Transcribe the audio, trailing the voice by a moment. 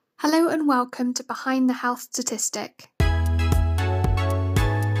and welcome to Behind the Health Statistic.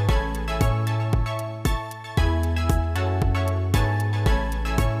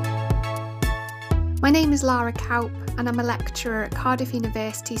 My name is Lara Kaup and I'm a lecturer at Cardiff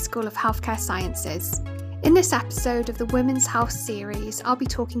University School of Healthcare Sciences. In this episode of the Women's Health series, I'll be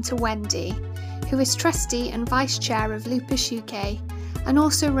talking to Wendy, who is trustee and vice chair of Lupus UK and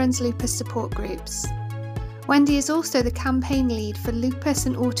also runs lupus support groups. Wendy is also the campaign lead for lupus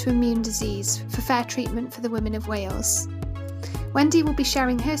and autoimmune disease for fair treatment for the women of Wales. Wendy will be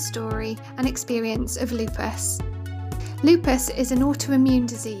sharing her story and experience of lupus. Lupus is an autoimmune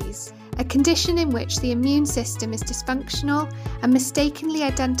disease, a condition in which the immune system is dysfunctional and mistakenly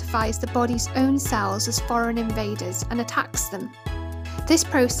identifies the body's own cells as foreign invaders and attacks them. This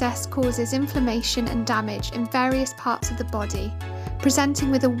process causes inflammation and damage in various parts of the body, presenting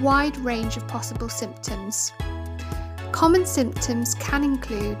with a wide range of possible symptoms. Common symptoms can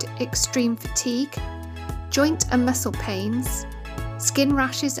include extreme fatigue, joint and muscle pains, skin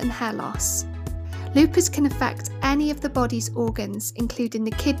rashes and hair loss. Lupus can affect any of the body's organs, including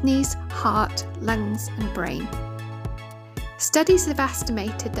the kidneys, heart, lungs and brain. Studies have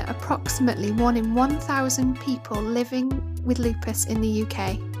estimated that approximately 1 in 1,000 people living with lupus in the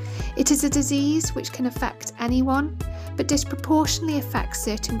UK. It is a disease which can affect anyone, but disproportionately affects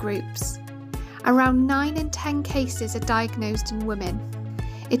certain groups. Around 9 in 10 cases are diagnosed in women.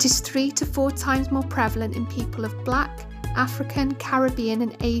 It is 3 to 4 times more prevalent in people of Black, African, Caribbean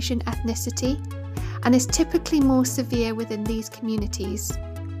and Asian ethnicity, and is typically more severe within these communities.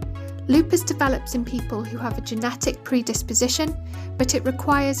 Lupus develops in people who have a genetic predisposition, but it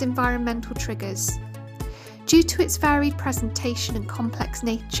requires environmental triggers. Due to its varied presentation and complex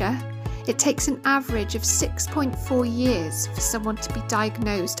nature, it takes an average of 6.4 years for someone to be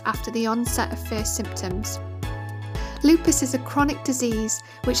diagnosed after the onset of first symptoms. Lupus is a chronic disease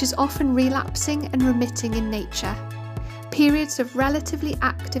which is often relapsing and remitting in nature. Periods of relatively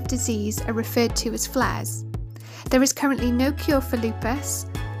active disease are referred to as flares. There is currently no cure for lupus,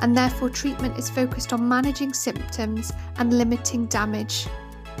 and therefore treatment is focused on managing symptoms and limiting damage.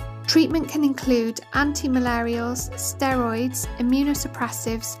 Treatment can include antimalarials, steroids,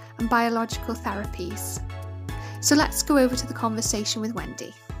 immunosuppressives, and biological therapies. So let's go over to the conversation with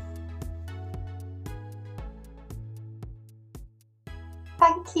Wendy.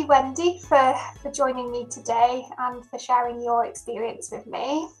 Thank you, Wendy, for joining me today and for sharing your experience with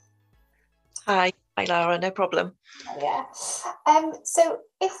me. Hi Lara, no problem. Yeah. So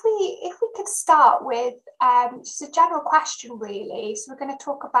if we could start with just a general question, really. So we're going to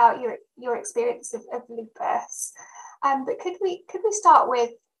talk about your experience of lupus. But could we start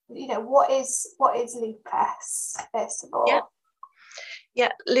with, what is lupus first of all? Yeah,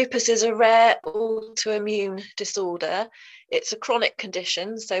 lupus is a rare autoimmune disorder. It's a chronic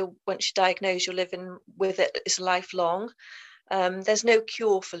condition, so once you're diagnosed, you're living with it. It's lifelong. There's no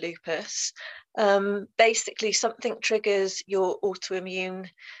cure for lupus. Basically, something triggers your autoimmune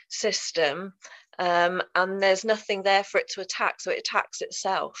system, and there's nothing there for it to attack, so it attacks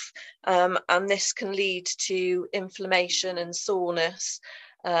itself. And this can lead to inflammation and soreness,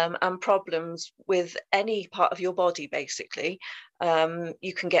 and problems with any part of your body, basically.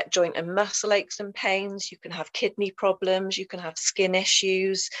 You can get joint and muscle aches and pains, you can have kidney problems, you can have skin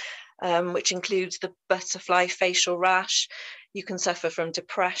issues, which includes the butterfly facial rash. You can suffer from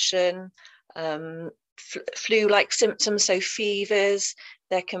depression, flu-like symptoms, so fevers.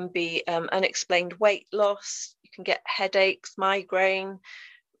 There can be unexplained weight loss. You can get headaches, migraine.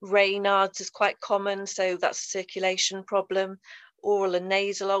 Raynaud's is quite common, so that's a circulation problem. Oral and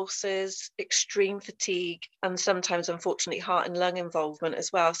nasal ulcers, extreme fatigue, and sometimes, unfortunately, heart and lung involvement as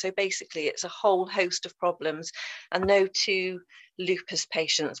well. So basically, it's a whole host of problems, and no two lupus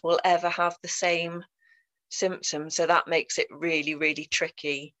patients will ever have the same symptoms. So that makes it really, really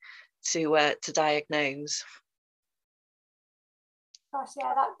tricky to diagnose. Gosh,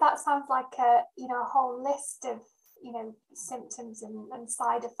 yeah, that sounds like a whole list of symptoms and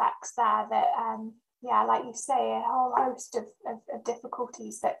side effects there that like you say, a whole host of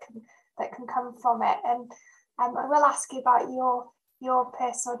difficulties that can come from it. And I will ask you about your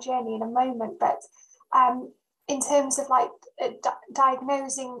personal journey in a moment, but in terms of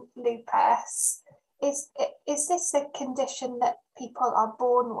diagnosing lupus, is this a condition that people are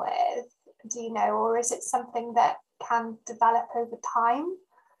born with, do you know, or is it something that can develop over time?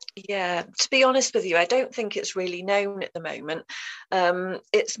 Yeah, to be honest with you, I don't think it's really known at the moment.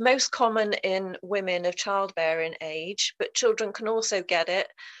 It's most common in women of childbearing age, but children can also get it.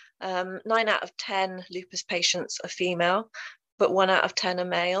 9 out of 10 lupus patients are female, but 1 out of 10 are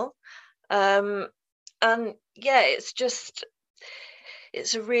male. And yeah, it's just,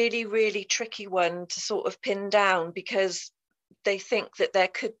 it's a really, really tricky one to sort of pin down, because they think that there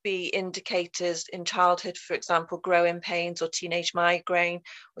could be indicators in childhood, for example, growing pains or teenage migraine,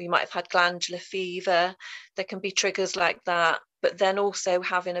 or you might have had glandular fever. There can be triggers like that, but then also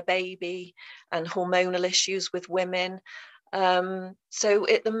having a baby and hormonal issues with women. So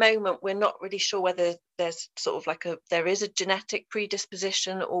at the moment, we're not really sure whether there's sort of like there is a genetic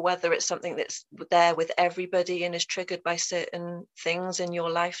predisposition, or whether it's something that's there with everybody and is triggered by certain things in your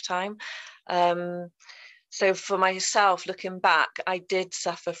lifetime. So for myself, looking back, I did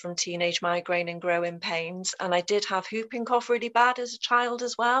suffer from teenage migraine and growing pains, and I did have whooping cough really bad as a child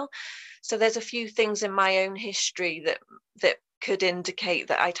as well. So there's a few things in my own history that could indicate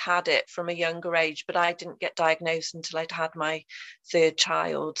that I'd had it from a younger age, but I didn't get diagnosed until I'd had my third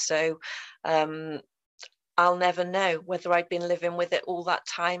child. So I'll never know whether I'd been living with it all that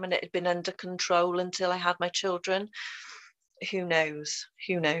time and it had been under control until I had my children. Who knows?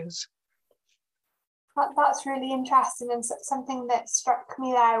 Who knows? That's really interesting, and something that struck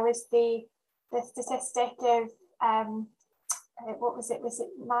me there was the statistic of what was it? Was it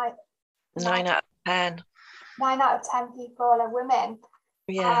 9 out of 10? 9 out of 10 people are women.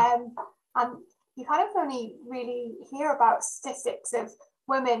 Yeah. And you kind of only really hear about statistics of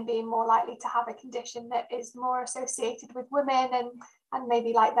women being more likely to have a condition that is more associated with women, and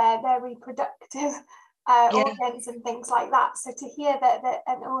maybe like their reproductive organs and things like that. So to hear that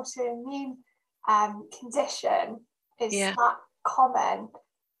an autoimmune condition is that common,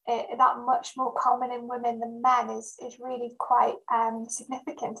 that much more common in women than men, is really quite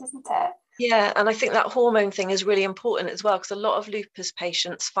significant, isn't it? Yeah, and I think that hormone thing is really important as well, because a lot of lupus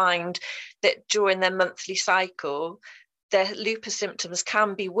patients find that during their monthly cycle, their lupus symptoms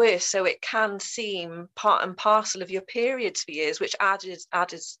can be worse. So it can seem part and parcel of your periods for years, which added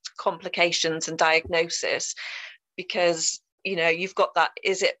complications and diagnosis, because, you know, you've got that,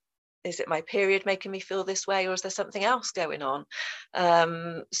 is it my period making me feel this way, or is there something else going on?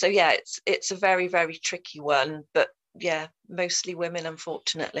 So yeah, it's a very, very tricky one, but yeah, mostly women,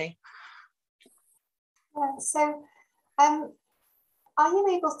 unfortunately. Yeah, so are you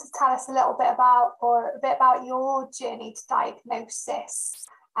able to tell us a little bit about your journey to diagnosis,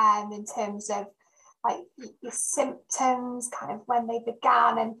 in terms of like your symptoms, kind of when they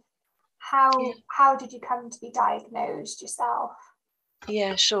began, and how did you come to be diagnosed yourself?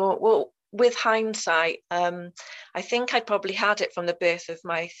 Yeah, sure. Well, with hindsight, I think I'd probably had it from the birth of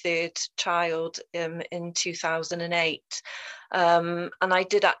my third child in 2008. And I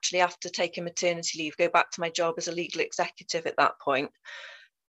did actually, after taking maternity leave, go back to my job as a legal executive at that point.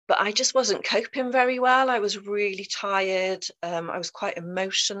 But I just wasn't coping very well. I was really tired. I was quite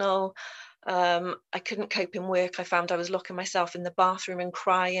emotional. I couldn't cope in work. I found I was locking myself in the bathroom and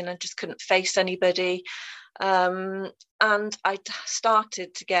crying. I just couldn't face anybody. And I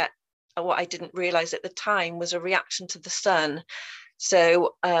started to get what I didn't realize at the time was a reaction to the sun.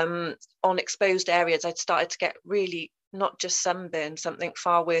 So on exposed areas, I'd started to get really, not just sunburn, something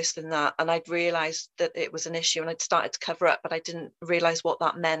far worse than that. And I'd realized that it was an issue, and I'd started to cover up, but I didn't realize what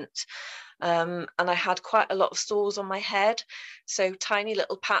that meant. And I had quite a lot of sores on my head. So tiny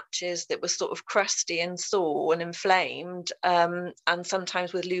little patches that were sort of crusty and sore and inflamed, and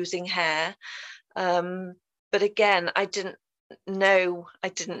sometimes with losing hair. But again, I didn't know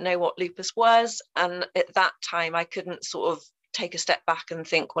what lupus was. And at that time, I couldn't sort of take a step back and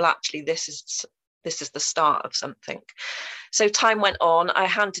think, well, actually, this is the start of something. So time went on. I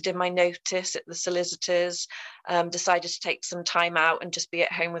handed in my notice at the solicitors, decided to take some time out and just be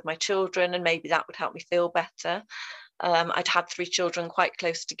at home with my children, and maybe that would help me feel better. I'd had 3 children quite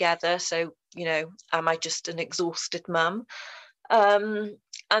close together. So, you know, am I just an exhausted mum? And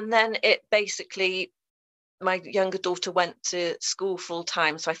then it basically, my younger daughter went to school full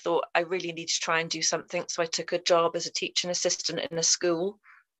time. So I thought I really need to try and do something. So I took a job as a teaching assistant in a school.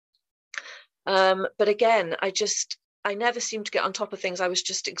 But again, I never seemed to get on top of things. I was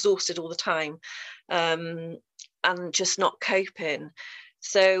just exhausted all the time, and just not coping.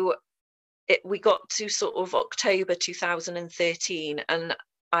 So we got to sort of October 2013, and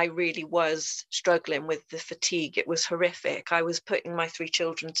I really was struggling with the fatigue. It was horrific. I was putting my 3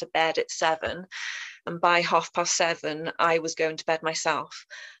 children to bed at 7, and by 7:30, I was going to bed myself,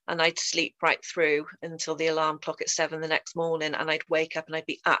 and I'd sleep right through until the alarm clock at 7 the next morning, and I'd wake up and I'd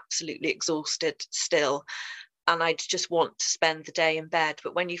be absolutely exhausted still, and I'd just want to spend the day in bed.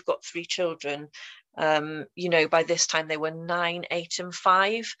 But when you've got 3 children, you know, by this time they were 9, 8 and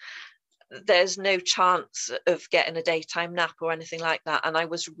 5. There's no chance of getting a daytime nap or anything like that. And I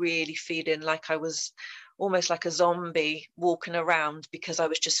was really feeling like I was almost like a zombie walking around, because I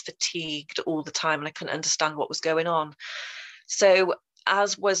was just fatigued all the time and I couldn't understand what was going on. So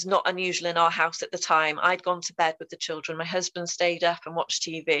as was not unusual in our house at the time, I'd gone to bed with the children. My husband stayed up and watched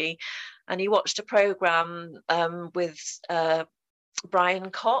TV, and he watched a programme with Brian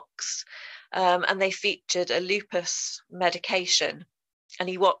Cox, and they featured a lupus medication, and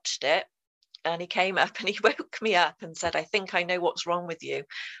he watched it. And he came up and he woke me up and said, I think I know what's wrong with you.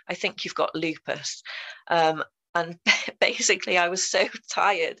 I think you've got lupus. And basically, I was so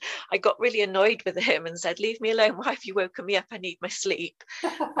tired. I got really annoyed with him and said, leave me alone. Why have you woken me up? I need my sleep.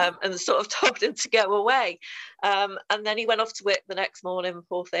 And sort of told him to go away. And then he went off to work the next morning,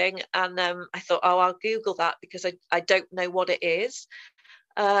 poor thing. And I thought, oh, I'll Google that because I don't know what it is.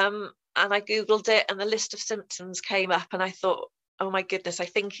 And I Googled it and the list of symptoms came up and I thought, oh my goodness, I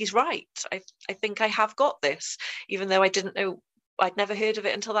think he's right. I think I have got this, even though I didn't know, I'd never heard of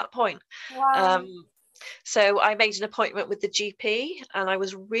it until that point. Wow. So I made an appointment with the GP and I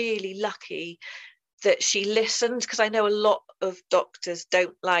was really lucky that she listened, because I know a lot of doctors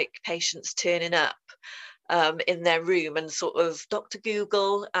don't like patients turning up in their room and sort of Dr.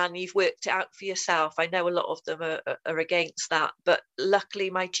 Google and you've worked it out for yourself. I know a lot of them are against that, but luckily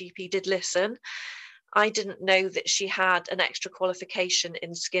my GP did listen. I didn't know that she had an extra qualification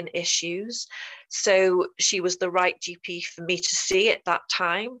in skin issues. So she was the right GP for me to see at that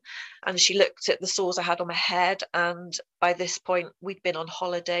time. And she looked at the sores I had on my head. And by this point, we'd been on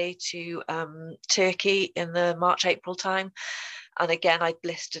holiday to Turkey in the March, April time. And again, I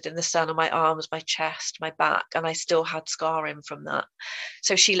blistered in the sun on my arms, my chest, my back, and I still had scarring from that.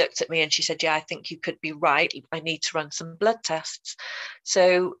 So she looked at me and she said, yeah, I think you could be right. I need to run some blood tests.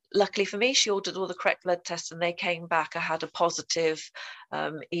 So luckily for me, she ordered all the correct blood tests and they came back. I had a positive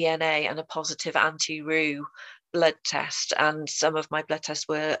ENA and a positive anti-Ru blood test, and some of my blood tests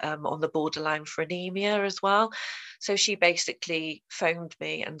were on the borderline for anemia as well. So she basically phoned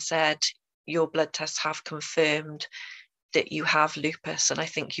me and said, your blood tests have confirmed that you have lupus and I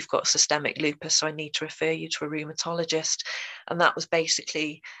think you've got systemic lupus, so I need to refer you to a rheumatologist. And that was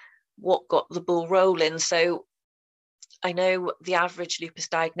basically what got the ball rolling. So I know the average lupus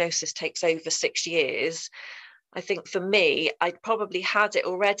diagnosis takes over 6 years. I think for me, I'd probably had it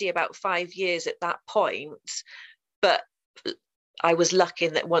already about 5 years at that point, but I was lucky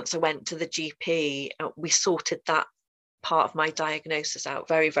in that once I went to the GP, we sorted that part of my diagnosis out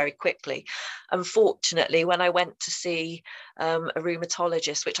very, very quickly. Unfortunately, when I went to see a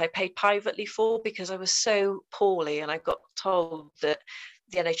rheumatologist, which I paid privately for because I was so poorly, and I got told that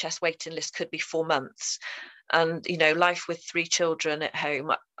the NHS waiting list could be 4 months. And, you know, life with 3 children at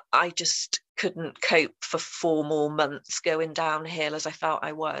home, I just couldn't cope for 4 more months going downhill as I felt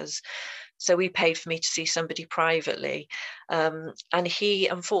I was. So we paid for me to see somebody privately. And he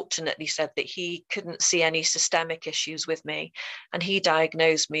unfortunately said that he couldn't see any systemic issues with me. And he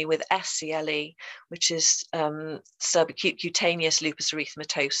diagnosed me with SCLE, which is subacute cutaneous lupus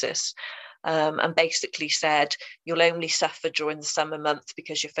erythematosus. And basically said, you'll only suffer during the summer months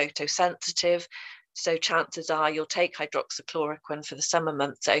because you're photosensitive. So chances are you'll take hydroxychloroquine for the summer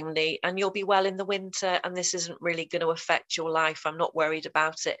months only, and you'll be well in the winter, and this isn't really going to affect your life. I'm not worried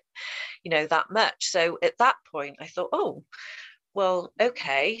about it, you know, that much. So at that point, I thought, oh, well,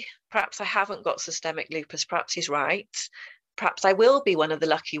 okay, perhaps I haven't got systemic lupus. Perhaps he's right. Perhaps I will be one of the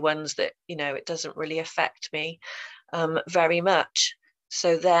lucky ones that, you know, it doesn't really affect me very much.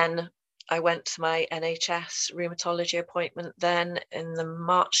 So then I went to my NHS rheumatology appointment then in the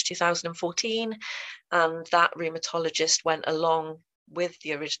March 2014, and that rheumatologist went along with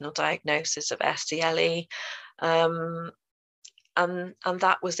the original diagnosis of SCLE, and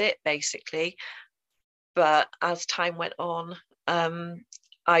that was it basically. But as time went on,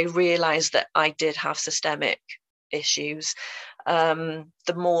 I realised that I did have systemic issues.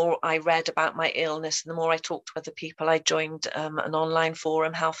 The more I read about my illness, the more I talked to other people. I joined an online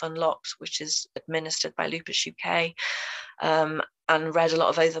forum, Health Unlocked, which is administered by Lupus UK, and read a lot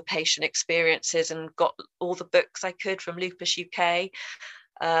of other patient experiences and got all the books I could from Lupus UK.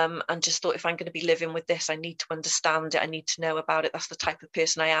 And just thought, if I'm going to be living with this, I need to understand it. I need to know about it. That's the type of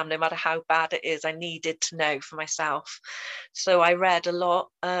person I am. No matter how bad it is, I needed to know for myself. So I read a lot,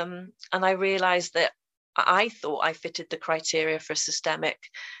 and I realised that I thought I fitted the criteria for a systemic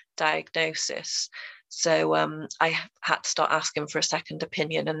diagnosis. So I had to start asking for a second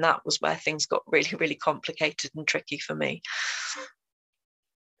opinion, and that was where things got really, really complicated and tricky for me.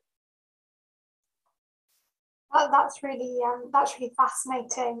 That's really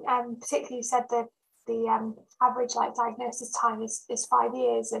fascinating. Particularly, you said the average diagnosis time is 5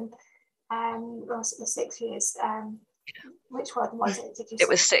 years, and or 6 years. Which one was it? Did you It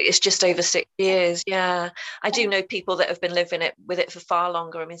was, it's just over 6 years. Yeah. I do know people that have been living with it for far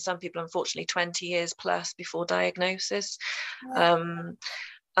longer. I mean, some people, unfortunately, 20 years plus before diagnosis. Yeah.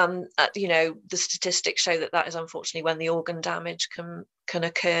 You know, the statistics show that is unfortunately when the organ damage can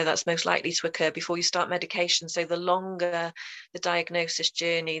occur. That's most likely to occur before you start medication. So the longer the diagnosis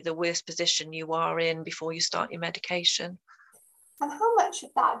journey, the worse position you are in before you start your medication. And how much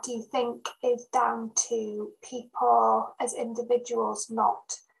of that do you think is down to people as individuals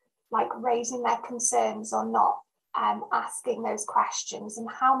not like raising their concerns or not asking those questions, and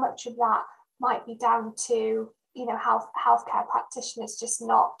how much of that might be down to, you know, healthcare practitioners just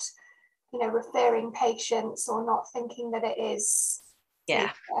not, you know, referring patients or not thinking that it is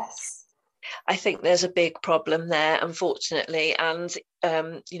lupus? I think there's a big problem there, unfortunately. And,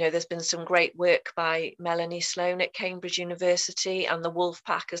 you know, there's been some great work by Melanie Sloan at Cambridge University and the Wolf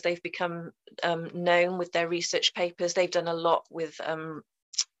Pack, as they've become known with their research papers. They've done a lot with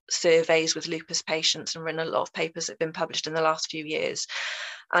surveys with lupus patients and written a lot of papers that have been published in the last few years.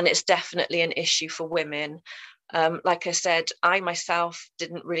 And it's definitely an issue for women. Like I said, I myself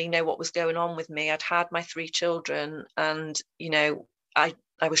didn't really know what was going on with me. I'd had my 3 children and, you know,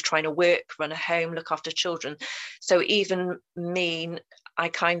 I was trying to work, run a home, look after children. So even me, I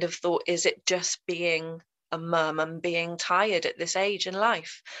kind of thought, is it just being a mum and being tired at this age in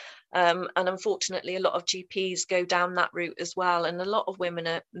life? And unfortunately, a lot of GPs go down that route as well. And a lot of women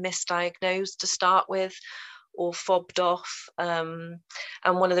are misdiagnosed to start with or fobbed off. And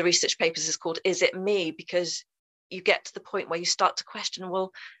one of the research papers is called, Is It Me? Because you get to the point where you start to question,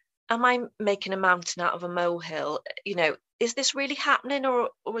 well, am I making a mountain out of a molehill? You know, is this really happening, or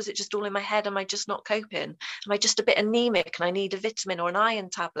is it just all in my head? Am I just not coping? Am I just a bit anemic and I need a vitamin or an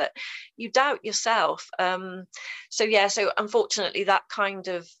iron tablet? You doubt yourself. So unfortunately, that kind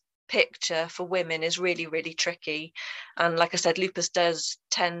of picture for women is really, really tricky. And like I said, lupus does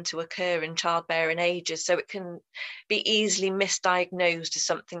tend to occur in childbearing ages, so it can be easily misdiagnosed as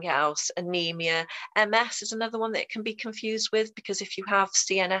something else. Anemia, MS is another one that it can be confused with, because if you have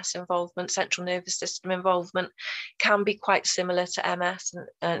CNS involvement, central nervous system involvement, can be quite similar to MS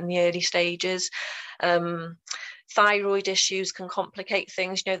in the early stages. Thyroid issues can complicate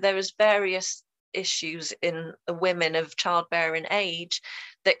things. You know, there is various issues in women of childbearing age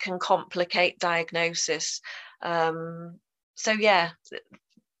that can complicate diagnosis. So yeah,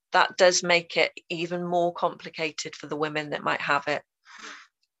 that does make it even more complicated for the women that might have it.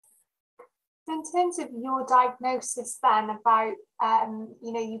 In terms of your diagnosis then, about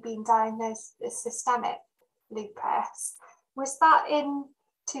you know, you being diagnosed with systemic lupus, was that in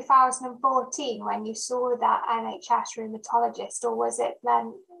 2014 when you saw that NHS rheumatologist, or was it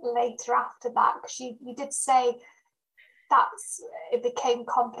then later after that? Because you did say it became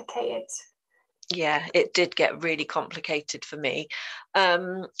complicated. Yeah, it did get really complicated for me.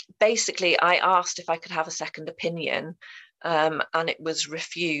 Basically, I asked if I could have a second opinion, and it was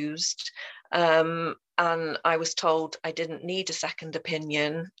refused. And I was told I didn't need a second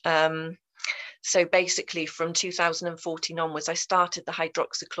opinion. So basically, from 2014 onwards, I started the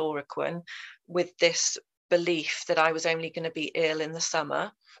hydroxychloroquine with this belief that I was only going to be ill in the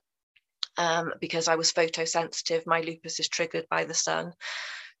summer, because I was photosensitive. My lupus is triggered by the sun.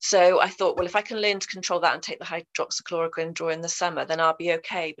 So I thought, well, if I can learn to control that and take the hydroxychloroquine during the summer, then I'll be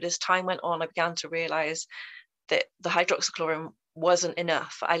okay. But as time went on, I began to realize that the hydroxychloroquine wasn't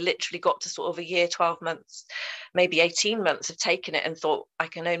enough. I literally got to sort of a year, 12 months, maybe 18 months of taking it and thought, I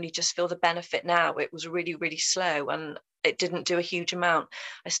can only just feel the benefit now. It was really, really slow and it didn't do a huge amount.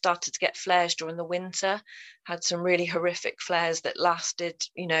 I started to get flares during the winter, had some really horrific flares that lasted,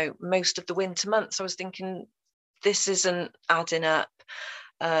 you know, most of the winter months. I was thinking, this isn't adding up.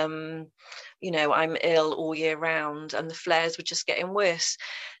 You know, I'm ill all year round and the flares were just getting worse.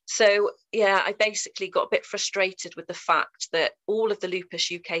 So yeah, I basically got a bit frustrated with the fact that all of the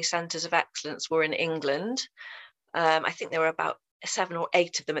Lupus UK Centres of Excellence were in England. I think there were about 7 or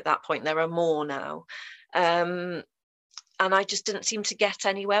 8 of them at that point. There are more now. And I just didn't seem to get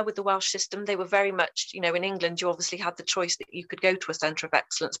anywhere with the Welsh system. They were very much, you know, in England, you obviously had the choice that you could go to a centre of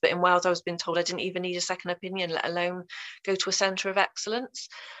excellence. But in Wales, I was being told I didn't even need a second opinion, let alone go to a centre of excellence.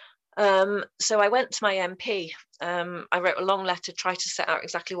 So I went to my MP. I wrote a long letter, tried to set out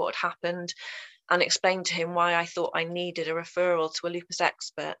exactly what had happened and explained to him why I thought I needed a referral to a lupus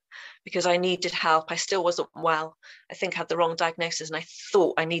expert, because I needed help. I still wasn't well. I think I had the wrong diagnosis and I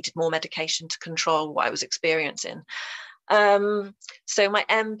thought I needed more medication to control what I was experiencing. So my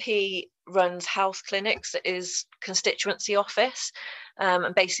MP runs health clinics at his constituency office,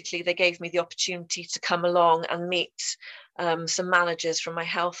 and basically they gave me the opportunity to come along and meet some managers from my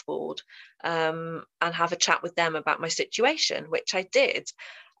health board, and have a chat with them about my situation, which I did.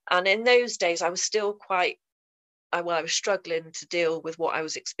 And in those days I was still I was struggling to deal with what I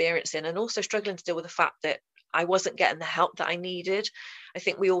was experiencing, and also struggling to deal with the fact that I wasn't getting the help that I needed. I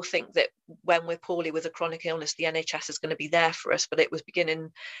think we all think that when we're poorly with a chronic illness, the NHS is going to be there for us, but it was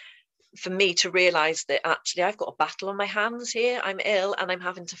beginning for me to realise that actually I've got a battle on my hands here. I'm ill and I'm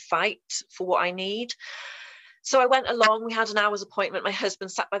having to fight for what I need. So I went along, we had an hour's appointment. My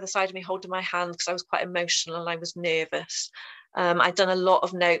husband sat by the side of me holding my hand because I was quite emotional and I was nervous. I'd done a lot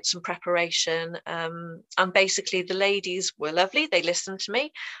of notes and preparation, and basically the ladies were lovely. They listened to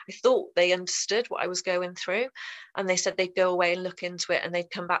me. I thought they understood what I was going through, and they said they'd go away and look into it and they'd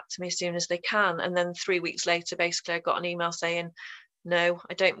come back to me as soon as they can. And then 3 weeks later, basically I got an email saying, no,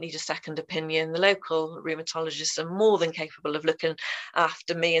 I don't need a second opinion. The local rheumatologists are more than capable of looking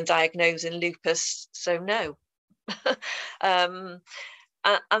after me and diagnosing lupus, so no. And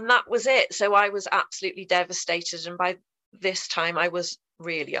that was it. So I was absolutely devastated, and by this time I was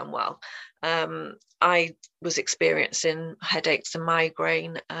really unwell. I was experiencing headaches and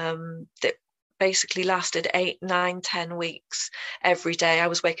migraine that basically lasted 8, 9, 10 weeks every day. I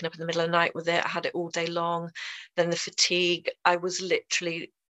was waking up in the middle of the night with it. I had it all day long. Then the fatigue, I was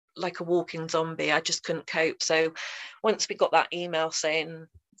literally like a walking zombie. I just couldn't cope. So once we got that email saying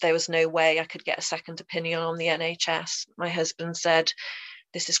there was no way I could get a second opinion on the NHS, my husband said,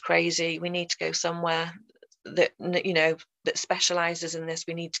 this is crazy. We need to go somewhere that, you know, that specialises in this.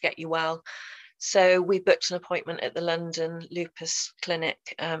 We need to get you well. So we booked an appointment at the London Lupus Clinic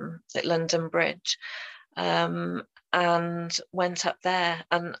at London Bridge, and went up there,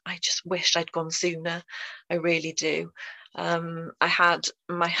 and I just wished I'd gone sooner. I really do. I had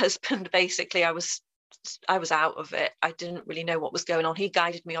my husband, basically, I was out of it. I didn't really know what was going on. He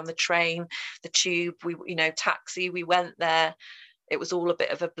guided me on the train, the tube, taxi, we went there. It was all a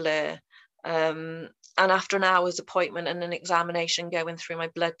bit of a blur. And after an hour's appointment and an examination, going through my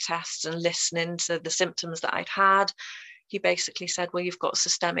blood tests and listening to the symptoms that I'd had, he basically said, well, you've got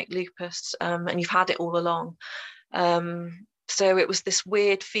systemic lupus, and you've had it all along. So it was this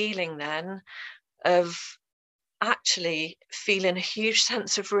weird feeling then of actually feeling a huge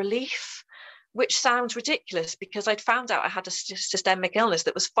sense of relief, which sounds ridiculous because I'd found out I had a systemic illness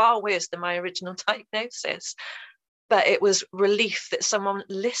that was far worse than my original diagnosis. But it was relief that someone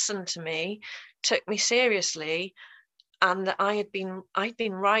listened to me, took me seriously, and that I'd been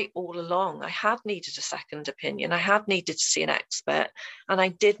right all along. I had needed a second opinion. I had needed to see an expert, and I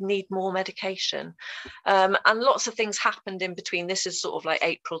did need more medication. And lots of things happened in between. This is sort of like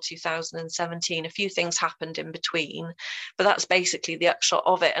April 2017. A few things happened in between, but that's basically the upshot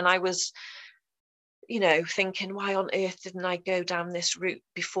of it. And I was, thinking, why on earth didn't I go down this route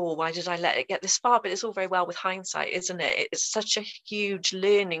before? Why did I let it get this far? But it's all very well with hindsight, isn't it? It's such a huge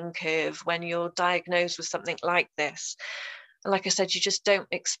learning curve when you're diagnosed with something like this. And like I said, you just don't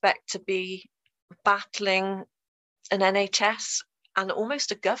expect to be battling an NHS and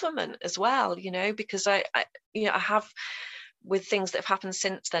almost a government as well, because I have, with things that have happened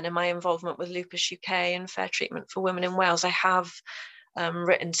since then in my involvement with Lupus UK and Fair Treatment for Women in Wales, I have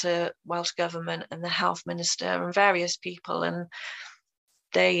written to Welsh Government and the Health Minister and various people, and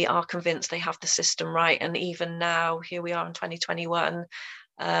they are convinced they have the system right. And even now, here we are in 2021,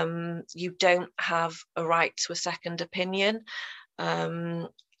 you don't have a right to a second opinion,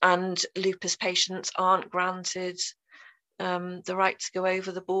 and lupus patients aren't granted the right to go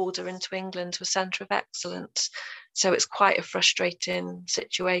over the border into England to a centre of excellence. So it's quite a frustrating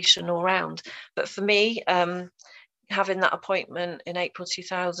situation all round. But for me, having that appointment in April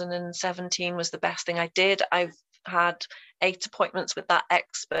 2017 was the best thing I did. I've had 8 appointments with that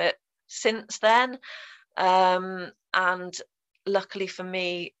expert since then. And luckily for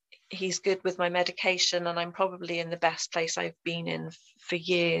me, he's good with my medication, and I'm probably in the best place I've been in for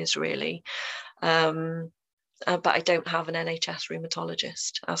years, really. But I don't have an NHS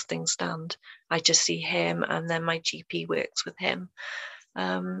rheumatologist as things stand. I just see him, and then my GP works with him.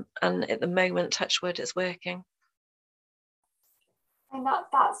 And at the moment, touch wood, it's working. And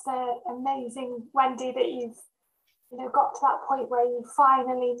that's amazing, Wendy, that you've got to that point where you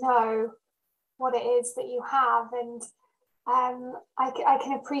finally know what it is that you have. And I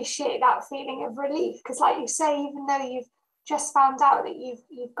can appreciate that feeling of relief, because like you say, even though you've just found out that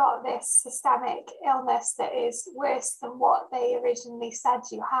you've got this systemic illness that is worse than what they originally said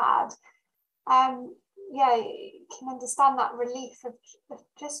you had, you can understand that relief of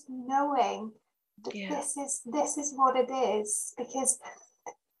just knowing that this is what it is. Because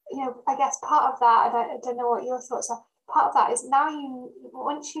I guess part of that, I don't know what your thoughts are, part of that is now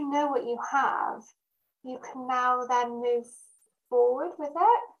once you know what you have, you can now then move forward with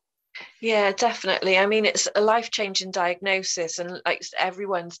it. Yeah, definitely. I mean, it's a life-changing diagnosis, and like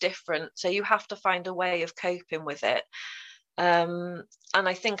everyone's different, so you have to find a way of coping with it. And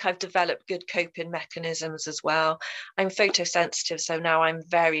I think I've developed good coping mechanisms as well. I'm photosensitive, so now I'm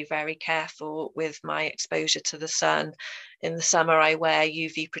very, very careful with my exposure to the sun. In the summer, I wear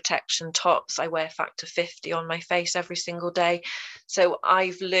UV protection tops. I wear factor 50 on my face every single day. So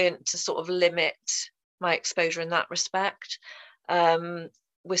I've learned to sort of limit my exposure in that respect.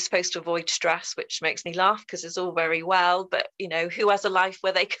 We're supposed to avoid stress, which makes me laugh because it's all very well, but who has a life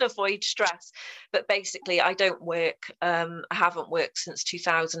where they can avoid stress? But basically, I don't work. I haven't worked since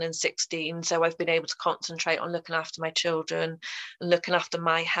 2016, so I've been able to concentrate on looking after my children and looking after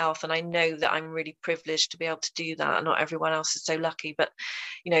my health. And I know that I'm really privileged to be able to do that. Not everyone else is so lucky, but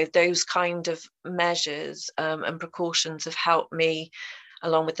those kind of measures and precautions have helped me,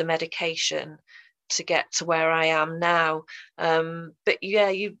 along with the medication, to get to where I am now. But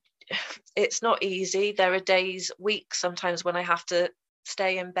yeah, it's not easy. There are days, weeks sometimes when I have to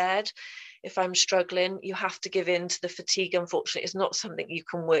stay in bed. If I'm struggling, you have to give in to the fatigue. Unfortunately, it's not something you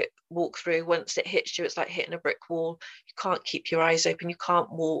can walk through. Once it hits you, it's like hitting a brick wall. You can't keep your eyes open, you can't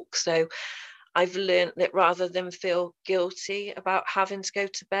walk. So I've learned that rather than feel guilty about having to go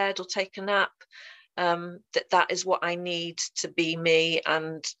to bed or take a nap, that is what I need to be me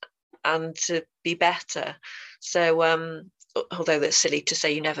and to be better. So although that's silly to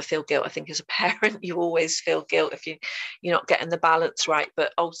say you never feel guilt, I think as a parent you always feel guilt if you're not getting the balance right.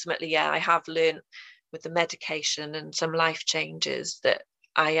 But ultimately, yeah, I have learned with the medication and some life changes that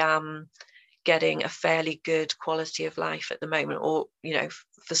I am getting a fairly good quality of life at the moment, or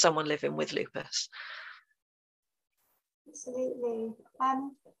for someone living with lupus. Absolutely.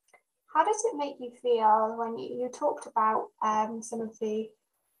 How does it make you feel when you talked about some of the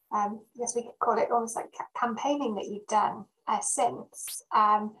I guess we could call it almost like campaigning that you've done since.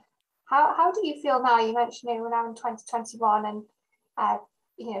 How do you feel now? You mentioned we're now in 2021 and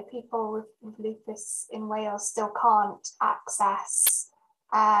people with lupus in Wales still can't access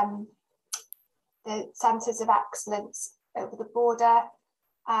the centres of excellence over the border.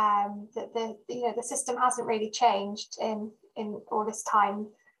 That the system hasn't really changed in all this time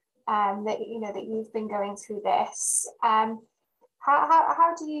that you've been going through this.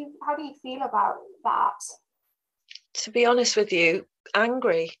 How do you feel about that? To be honest with you,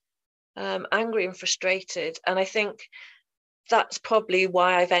 angry and frustrated. And I think that's probably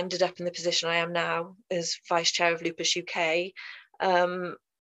why I've ended up in the position I am now as Vice Chair of Lupus UK,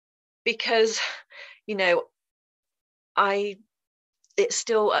 because it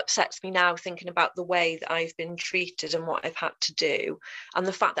still upsets me now thinking about the way that I've been treated and what I've had to do, and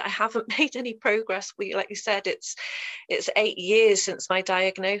the fact that I haven't made any progress. Like you said, it's 8 years since my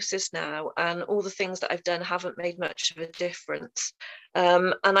diagnosis now, and all the things that I've done haven't made much of a difference.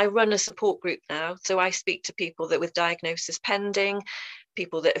 And I run a support group now, so I speak to people that with diagnosis pending,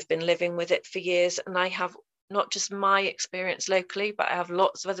 people that have been living with it for years, and I have not just my experience locally, but I have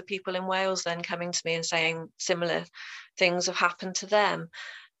lots of other people in Wales then coming to me and saying similar things have happened to them.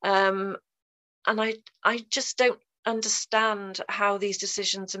 And I just don't understand how these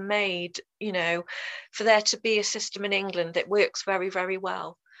decisions are made, for there to be a system in England that works very, very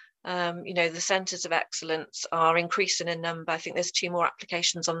well. The centres of excellence are increasing in number. I think there's 2 more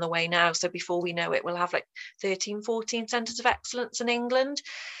applications on the way now. So before we know it, we'll have like 13, 14 centres of excellence in England.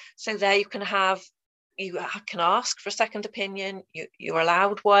 So there you can ask for a second opinion, you're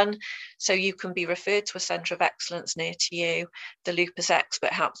allowed one, so you can be referred to a centre of excellence near to you. The lupus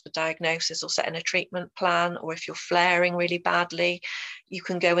expert helps with diagnosis or setting a treatment plan, or if you're flaring really badly, you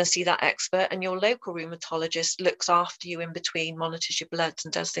can go and see that expert, and your local rheumatologist looks after you in between, monitors your bloods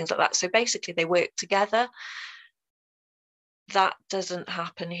and does things like that. So basically they work together. That doesn't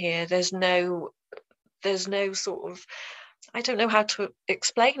happen here. There's no sort of, I don't know how to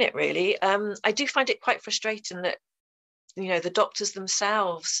explain it really. I do find it quite frustrating that, the doctors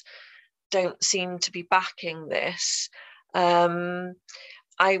themselves don't seem to be backing this. I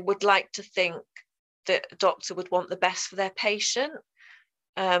would like to think that a doctor would want the best for their patient,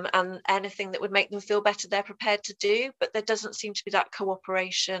 and anything that would make them feel better, they're prepared to do, but there doesn't seem to be that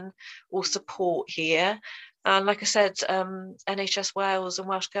cooperation or support here. And like I said, NHS Wales and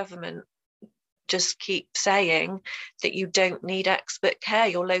Welsh Government just keep saying that you don't need expert care.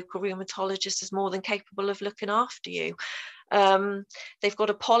 Your local rheumatologist is more than capable of looking after you. They've got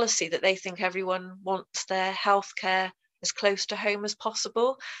a policy that they think everyone wants their healthcare as close to home as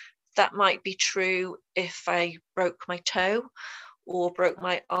possible. That might be true if I broke my toe or broke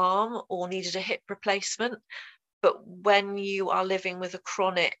my arm or needed a hip replacement. But when you are living with a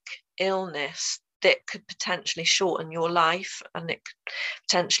chronic illness that could potentially shorten your life, and it could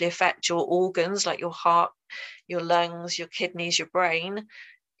potentially affect your organs like your heart, your lungs, your kidneys, your brain,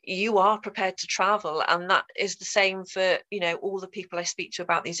 you are prepared to travel. And that is the same for, all the people I speak to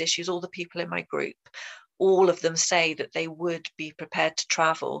about these issues, all the people in my group. All of them say that they would be prepared to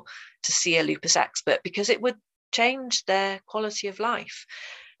travel to see a lupus expert because it would change their quality of life.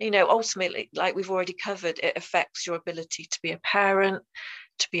 Ultimately, like we've already covered, it affects your ability to be a parent,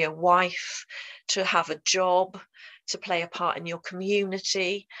 to be a wife, to have a job, to play a part in your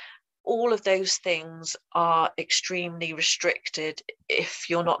community. All of those things are extremely restricted if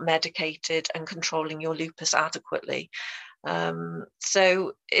you're not medicated and controlling your lupus adequately.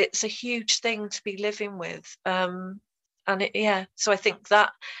 So it's a huge thing to be living with. So I think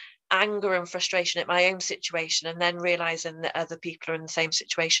that anger and frustration at my own situation, and then realizing that other people are in the same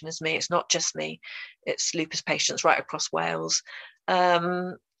situation as me, it's not just me, it's lupus patients right across Wales,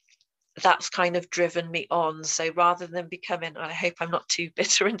 that's kind of driven me on. So rather than becoming, I hope I'm not too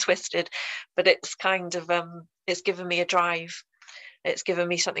bitter and twisted, but it's kind of it's given me a drive, it's given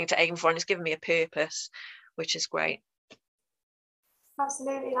me something to aim for, and it's given me a purpose, which is great.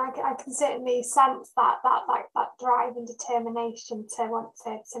 Absolutely, I can certainly sense that drive and determination to want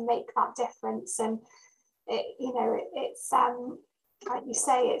to make that difference. And it's like you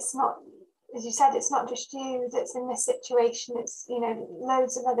say, it's not, as you said, it's not just you that's in this situation. It's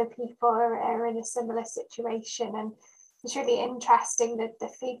loads of other people are in a similar situation, and it's really interesting the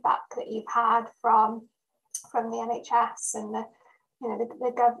feedback that you've had from the NHS and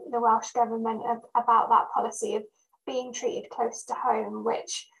the Welsh government about that policy of being treated close to home,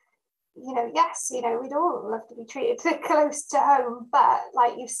 which yes, we'd all love to be treated close to home, but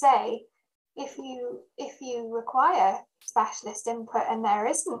like you say, if you require specialist input and there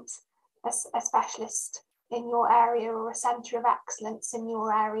isn't a specialist in your area or a centre of excellence in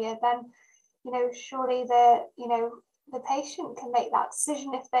your area, then surely the patient can make that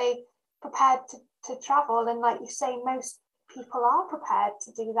decision if they prepared to travel. And like you say, most people are prepared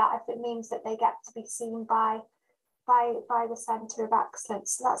to do that if it means that they get to be seen by the centre of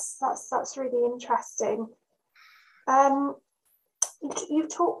excellence. That's really interesting. You've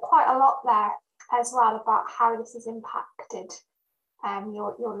talked quite a lot there as well about how this has impacted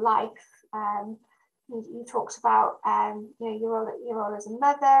your life. You talked about your role as a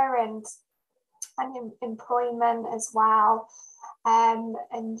mother and employment as well, and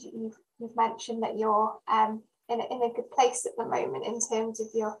you've mentioned that you're in a good place at the moment in terms of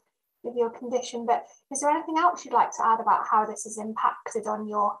your condition. But is there anything else you'd like to add about how this has impacted on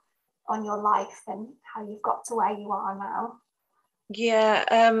your life and how you've got to where you are now?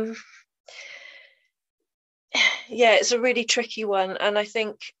 It's a really tricky one, and I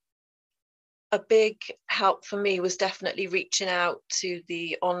think a big help for me was definitely reaching out to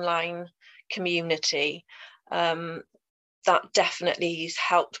the online community. That definitely has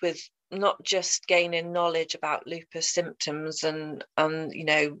helped with not just gaining knowledge about lupus symptoms and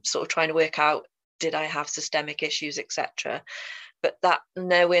sort of trying to work out, did I have systemic issues, etc., but that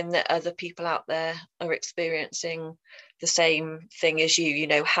knowing that other people out there are experiencing the same thing as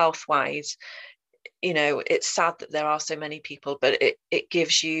you, health wise. It's sad that there are so many people, but it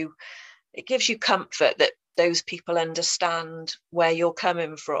gives you comfort that those people understand where you're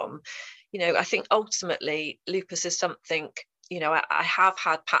coming from. I think ultimately lupus is something, I have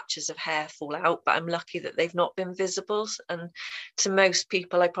had patches of hair fall out, but I'm lucky that they've not been visible. And to most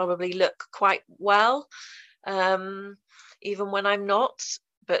people, I probably look quite well, even when I'm not.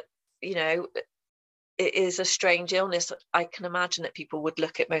 But, it is a strange illness. I can imagine that people would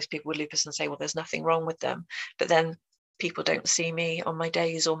look at most people with lupus and say, well, there's nothing wrong with them. But then people don't see me on my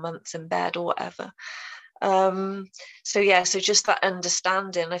days or months in bed or whatever. So just that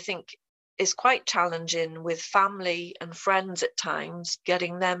understanding, I think, is quite challenging with family and friends at times,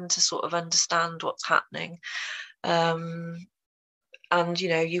 getting them to sort of understand what's happening. And,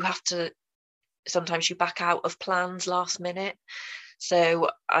 you have to, sometimes you back out of plans last minute.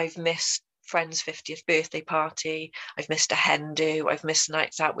 So I've missed friend's 50th birthday party, I've missed a hen do, I've missed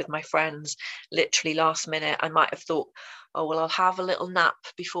nights out with my friends literally last minute. I might have thought, oh well, I'll have a little nap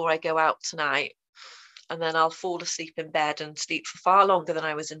before I go out tonight, and then I'll fall asleep in bed and sleep for far longer than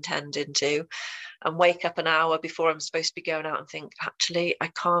I was intending to, and wake up an hour before I'm supposed to be going out and think, actually, I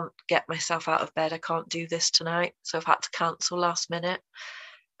can't get myself out of bed, I can't do this tonight, so I've had to cancel last minute.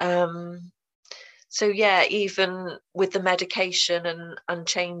 So even with the medication and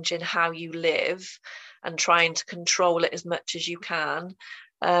changing how you live and trying to control it as much as you can,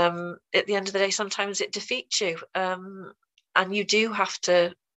 at the end of the day, sometimes it defeats you. And you do have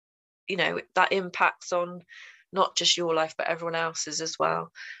to, that impacts on not just your life, but everyone else's as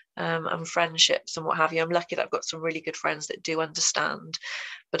well, and friendships and what have you. I'm lucky that I've got some really good friends that do understand,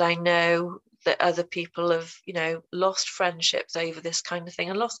 but I know that other people have, lost friendships over this kind of thing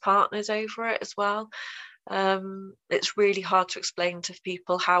and lost partners over it as well. It's really hard to explain to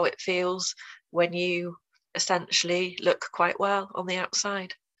people how it feels when you essentially look quite well on the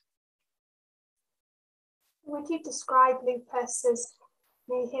outside. Would you describe lupus as,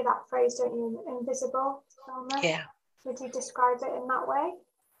 you hear that phrase, don't you, invisible illness? Yeah. Would you describe it in that way?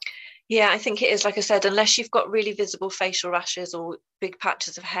 Yeah, I think it is. Like I said, unless you've got really visible facial rashes or big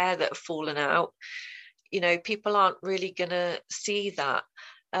patches of hair that have fallen out, people aren't really going to see that.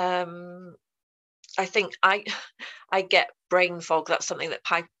 I think I get brain fog. That's something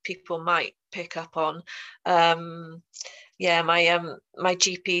that people might pick up on. My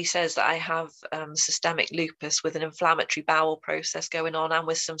GP says that I have systemic lupus with an inflammatory bowel process going on, and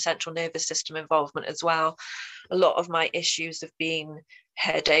with some central nervous system involvement as well. A lot of my issues have been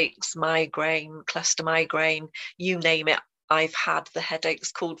headaches, migraine, cluster migraine, you name it. I've had the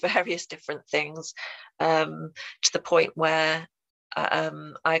headaches called various different things, to the point where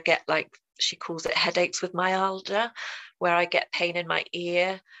I get, like, she calls it headaches with myalgia, where I get pain in my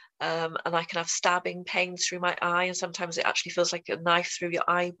ear, and I can have stabbing pain through my eye, and sometimes it actually feels like a knife through your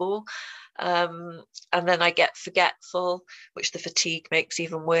eyeball. And then I get forgetful, which the fatigue makes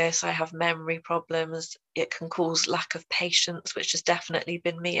even worse. I have memory problems. It can cause lack of patience, which has definitely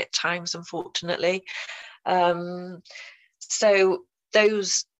been me at times, unfortunately. So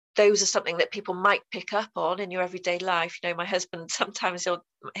those are something that people might pick up on in your everyday life. My husband, sometimes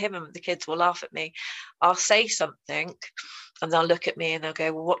him and the kids will laugh at me. I'll say something and they'll look at me and they'll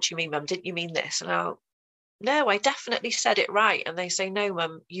go, well, what do you mean, Mum? Didn't you mean this? And I'll, no, I definitely said it right. And they say, no,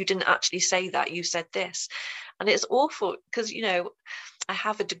 Mum, you didn't actually say that. You said this. And it's awful because, I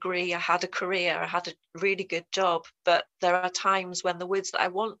have a degree, I had a career, I had a really good job, but there are times when the words that I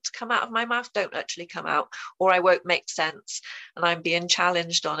want to come out of my mouth don't actually come out, or I won't make sense, and I'm being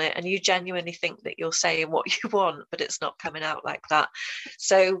challenged on it. And you genuinely think that you're saying what you want, but it's not coming out like that.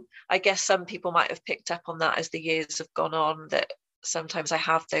 So I guess some people might have picked up on that as the years have gone on, that sometimes I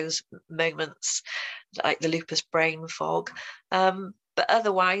have those moments like the lupus brain fog. But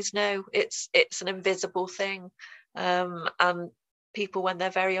otherwise, no, it's an invisible thing. And people, when they're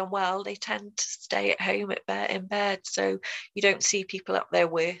very unwell, they tend to stay at home in bed, so you don't see people at their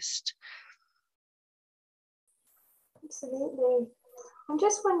worst. Absolutely. I'm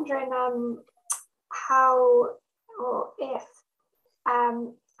just wondering how, or if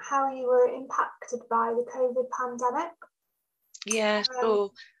how you were impacted by the COVID pandemic. Yeah,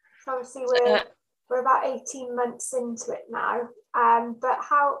 sure. So obviously we're about 18 months into it now, but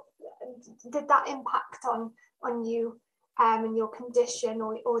how did that impact on you and your condition,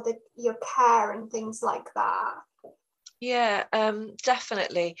 or your care and things like that? Yeah,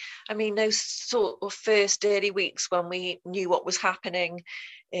 definitely. I mean, those sort of first early weeks when we knew what was happening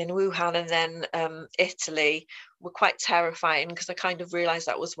in Wuhan and then Italy were quite terrifying, because I kind of realized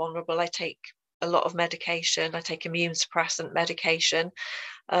that I was vulnerable. I take a lot of medication. I take immune suppressant medication.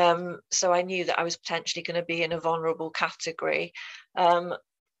 So I knew that I was potentially going to be in a vulnerable category.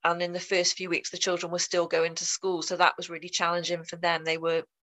 And in the first few weeks, the children were still going to school. So that was really challenging for them. They were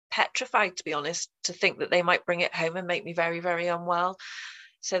petrified, to be honest, to think that they might bring it home and make me very, very unwell.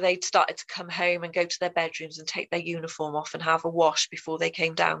 So they'd started to come home and go to their bedrooms and take their uniform off and have a wash before they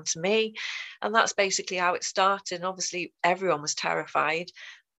came down to me. And that's basically how it started. And obviously everyone was terrified,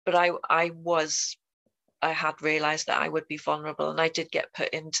 but I had realized that I would be vulnerable, and I did get put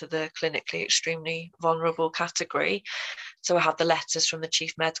into the clinically extremely vulnerable category. So I had the letters from the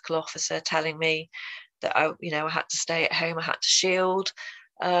chief medical officer telling me that I had to stay at home, I had to shield.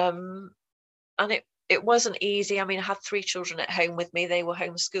 And it wasn't easy. I mean, I had 3 children at home with me. They were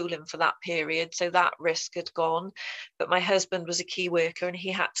homeschooling for that period, so that risk had gone. But my husband was a key worker and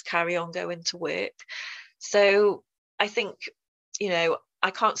he had to carry on going to work. So I think, I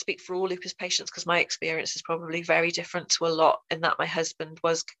can't speak for all lupus patients, because my experience is probably very different to a lot, in that my husband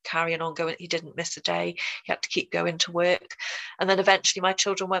was carrying on going. He didn't miss a day. He had to keep going to work. And then eventually my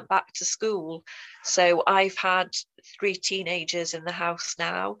children went back to school. So I've had 3 teenagers in the house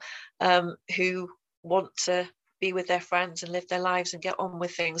now, who want to be with their friends and live their lives and get on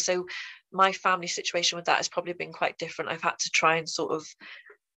with things. So my family situation with that has probably been quite different. I've had to try and sort of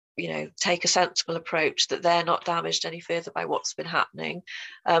take a sensible approach, that they're not damaged any further by what's been happening,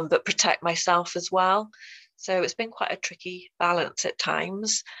 but protect myself as well. So it's been quite a tricky balance at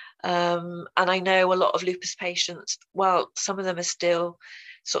times. And I know a lot of lupus patients, well, some of them are still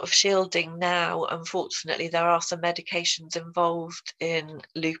sort of shielding now. Unfortunately, there are some medications involved in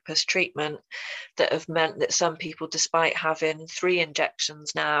lupus treatment that have meant that some people, despite having 3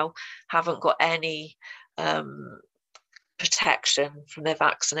 injections now, haven't got any protection from their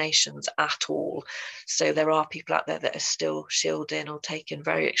vaccinations at all. So there are people out there that are still shielding or taking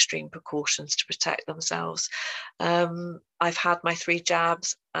very extreme precautions to protect themselves. I've had my 3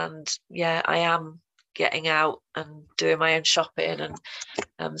 jabs, and yeah, I am getting out and doing my own shopping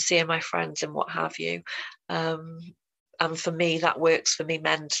and seeing my friends and what have you. And for me, that works for me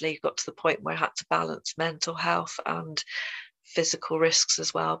mentally. Got to the point where I had to balance mental health and physical risks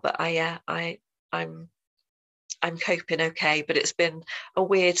as well. But I'm coping okay, but it's been a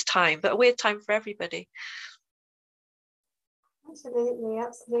weird time, but a weird time for everybody. Absolutely.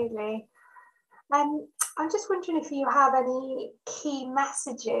 I'm just wondering if you have any key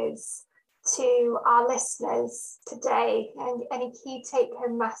messages to our listeners today, and any key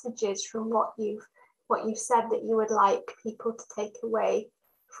take-home messages from what you've said that you would like people to take away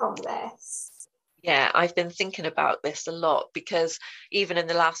from this. Yeah, I've been thinking about this a lot, because even in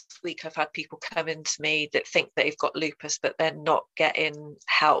the last week, I've had people come in to me that think they've got lupus, but they're not getting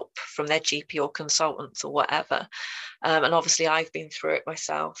help from their GP or consultants or whatever. And obviously, I've been through it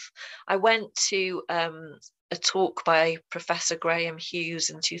myself. I went to a talk by Professor Graham Hughes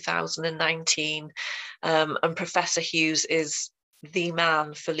in 2019, and Professor Hughes is the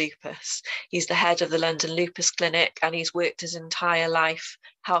man for lupus. He's the head of the London Lupus Clinic, and he's worked his entire life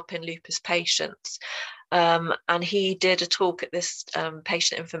helping lupus patients. And he did a talk at this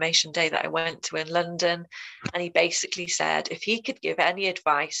patient information day that I went to in London, and he basically said if he could give any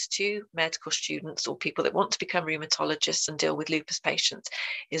advice to medical students or people that want to become rheumatologists and deal with lupus patients,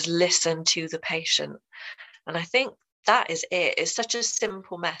 is listen to the patient. And I think that is it. It's such a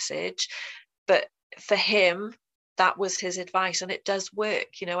simple message, but for him, that was his advice, and it does work.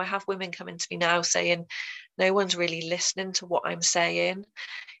 You know, I have women coming to me now saying, no one's really listening to what I'm saying.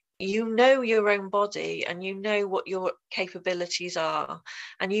 You know your own body, and you know what your capabilities are,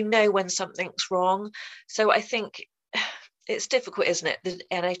 and you know when something's wrong. So I think it's difficult, isn't it? The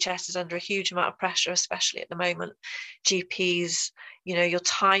NHS is under a huge amount of pressure, especially at the moment. GPs, you know, your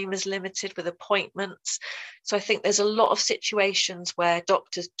time is limited with appointments. So I think there's a lot of situations where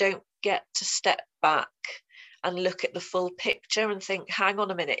doctors don't get to step back and look at the full picture and think, hang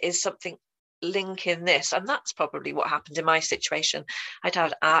on a minute, is something linking this? And that's probably what happened in my situation. I'd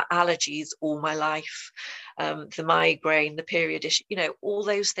had allergies all my life, the migraine, the period issue, you know, all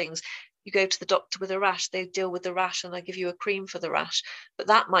those things. You go to the doctor with a rash, they deal with the rash and they give you a cream for the rash. But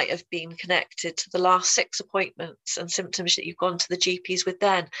that might have been connected to the last 6 appointments and symptoms that you've gone to the GPs with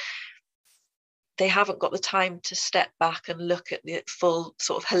then. They haven't got the time to step back and look at the full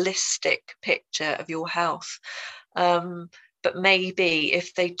sort of holistic picture of your health. But maybe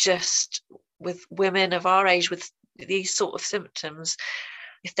if they just, with women of our age with these sort of symptoms,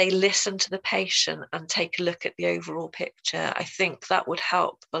 if they listen to the patient and take a look at the overall picture, I think that would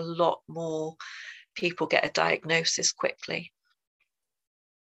help a lot more people get a diagnosis quickly.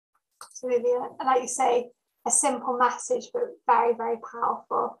 Absolutely. And like you say, a simple message, but very, very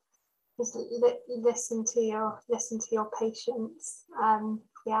powerful. Just listen to your patients.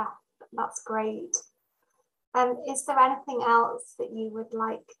 Yeah, that's great. Is there anything else that you would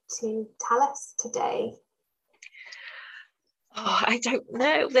like to tell us today? Oh, I don't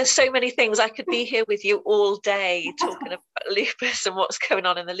know. There's so many things. I could be here with you all day talking about lupus and what's going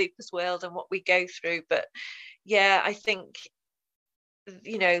on in the lupus world and what we go through. But yeah, I think,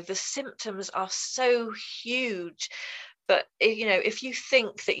 you know, the symptoms are so huge. But, you know, if you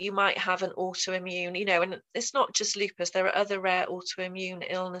think that you might have an autoimmune, you know, and it's not just lupus, there are other rare autoimmune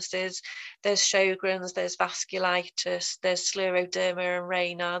illnesses. There's Sjogren's, there's vasculitis, there's scleroderma and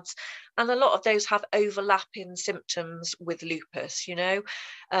Raynaud's. And a lot of those have overlapping symptoms with lupus, you know.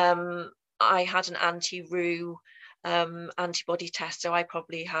 I had an anti-Ru antibody test, so I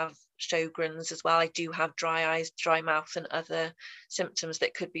probably have Sjogren's as well. I do have dry eyes, dry mouth, and other symptoms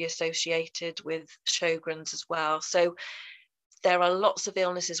that could be associated with Sjogren's as well. So there are lots of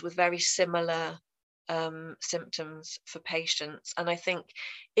illnesses with very similar symptoms for patients. And I think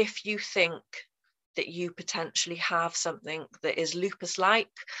if you think that you potentially have something that is lupus-like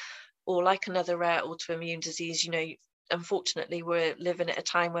or like another rare autoimmune disease, you know, unfortunately, we're living at a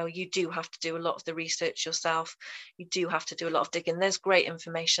time where you do have to do a lot of the research yourself. You do have to do a lot of digging. There's great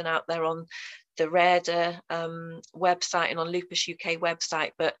information out there on the REDA website and on Lupus UK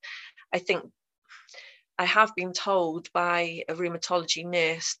website. But I think I have been told by a rheumatology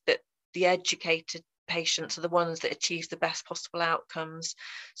nurse that the educated patients are the ones that achieve the best possible outcomes.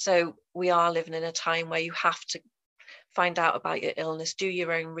 So we are living in a time where you have to find out about your illness, do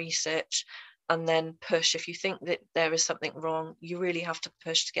your own research, and then push. If you think that there is something wrong, you really have to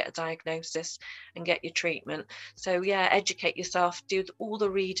push to get a diagnosis and get your treatment. So yeah, educate yourself, do all the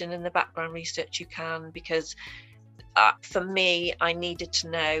reading and the background research you can, because for me, I needed to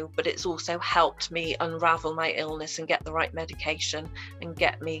know, but it's also helped me unravel my illness and get the right medication and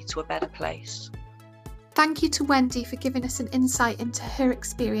get me to a better place. Thank you to Wendy for giving us an insight into her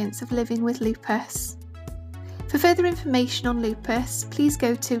experience of living with lupus. For further information on lupus, please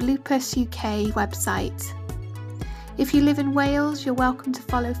go to Lupus UK website. If you live in Wales, you're welcome to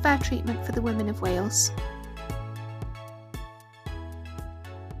follow Fair Treatment for the Women of Wales.